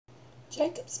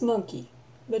Jacob's monkey,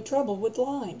 the trouble with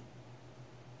line.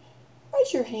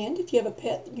 Raise your hand if you have a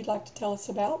pet that you'd like to tell us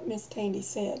about, Miss Tandy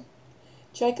said.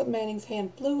 Jacob Manning's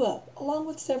hand flew up, along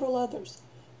with several others.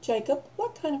 Jacob,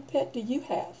 what kind of pet do you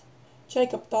have?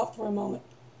 Jacob thought for a moment.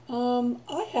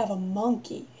 I have a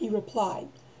monkey, he replied.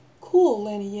 Cool,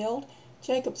 Lenny yelled.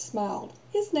 Jacob smiled.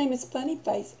 His name is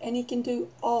Funnyface, and he can do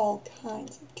all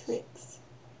kinds of tricks.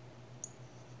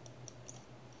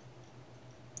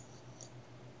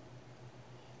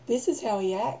 This is how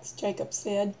he acts, Jacob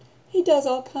said. He does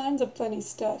all kinds of funny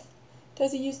stuff.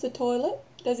 Does he use the toilet?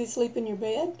 Does he sleep in your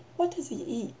bed? What does he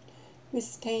eat?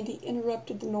 Mrs. Tandy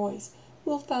interrupted the noise.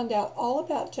 We'll find out all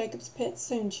about Jacob's pet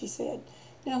soon, she said.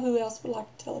 Now who else would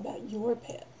like to tell about your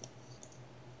pet?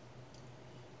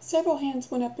 Several hands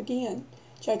went up again.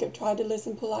 Jacob tried to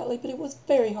listen politely, but it was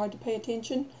very hard to pay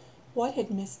attention. What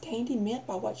had Miss Tandy meant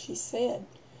by what she said?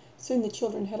 Soon the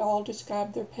children had all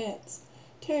described their pets.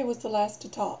 Terry was the last to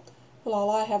talk. Well,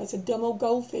 all I have is a dumb old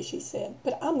goldfish, he said,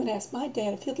 but I'm going to ask my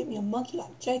dad if he'll get me a monkey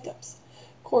like Jacob's.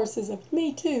 Choruses of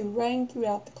 "Me too" rang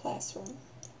throughout the classroom.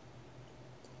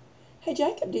 Hey,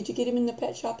 Jacob, did you get him in the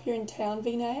pet shop here in town?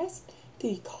 Vina asked. Did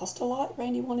he cost a lot?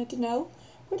 Randy wanted to know.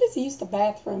 Where does he use the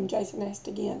bathroom? Jason asked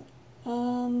again.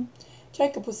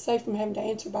 Jacob was saved from having to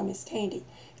answer by Miss Tandy.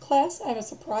 Class, I have a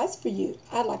surprise for you.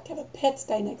 I'd like to have a Pets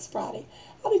Day next Friday.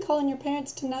 I'll be calling your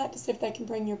parents tonight to see if they can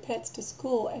bring your pets to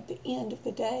school at the end of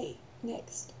the day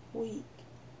next week.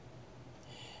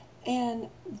 And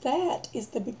that is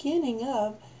the beginning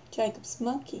of Jacob's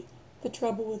Monkey, the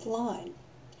Trouble with Line.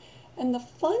 And the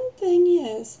fun thing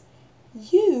is,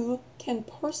 you can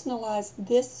personalize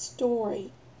this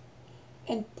story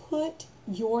and put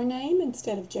your name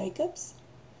instead of Jacob's.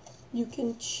 You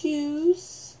can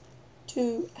choose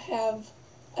to have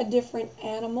a different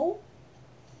animal.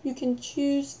 You can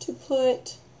choose to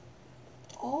put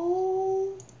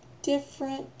all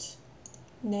different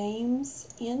names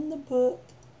in the book.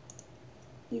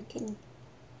 You can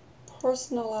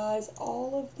personalize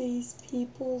all of these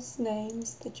people's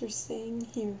names that you're seeing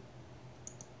here.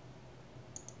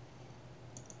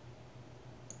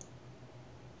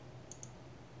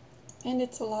 And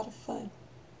it's a lot of fun.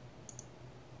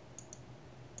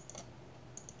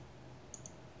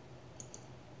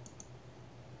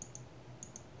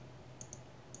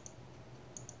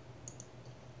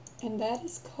 And that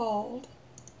is called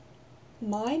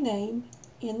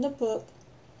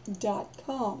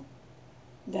mynameinthebook.com.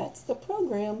 That's the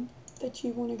program that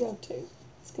you want to go to.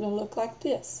 It's going to look like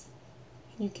this.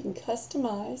 And you can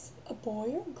customize a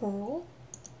boy or girl.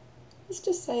 Let's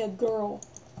just say a girl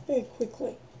very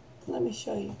quickly. Let me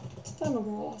show you. If I'm a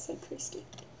girl, I'll say Kristi.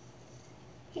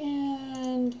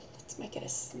 And let's make it a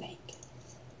snake.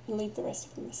 And leave the rest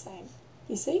of them the same.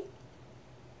 You see?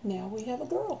 Now we have a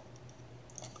girl.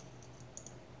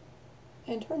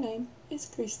 And her name is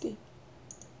Kristi.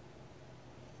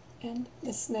 And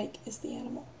the snake is the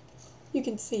animal. You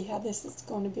can see how this is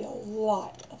going to be a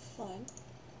lot of fun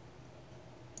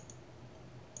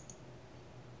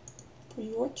for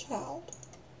your child.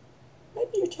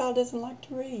 Maybe your child doesn't like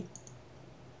to read.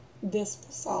 This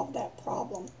will solve that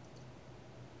problem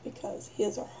because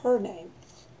his or her name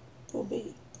will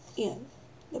be in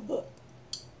the book.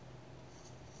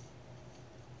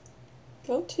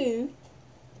 Go to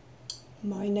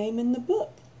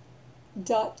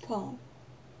mynameinthebook.com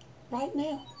right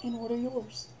now and order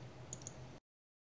yours.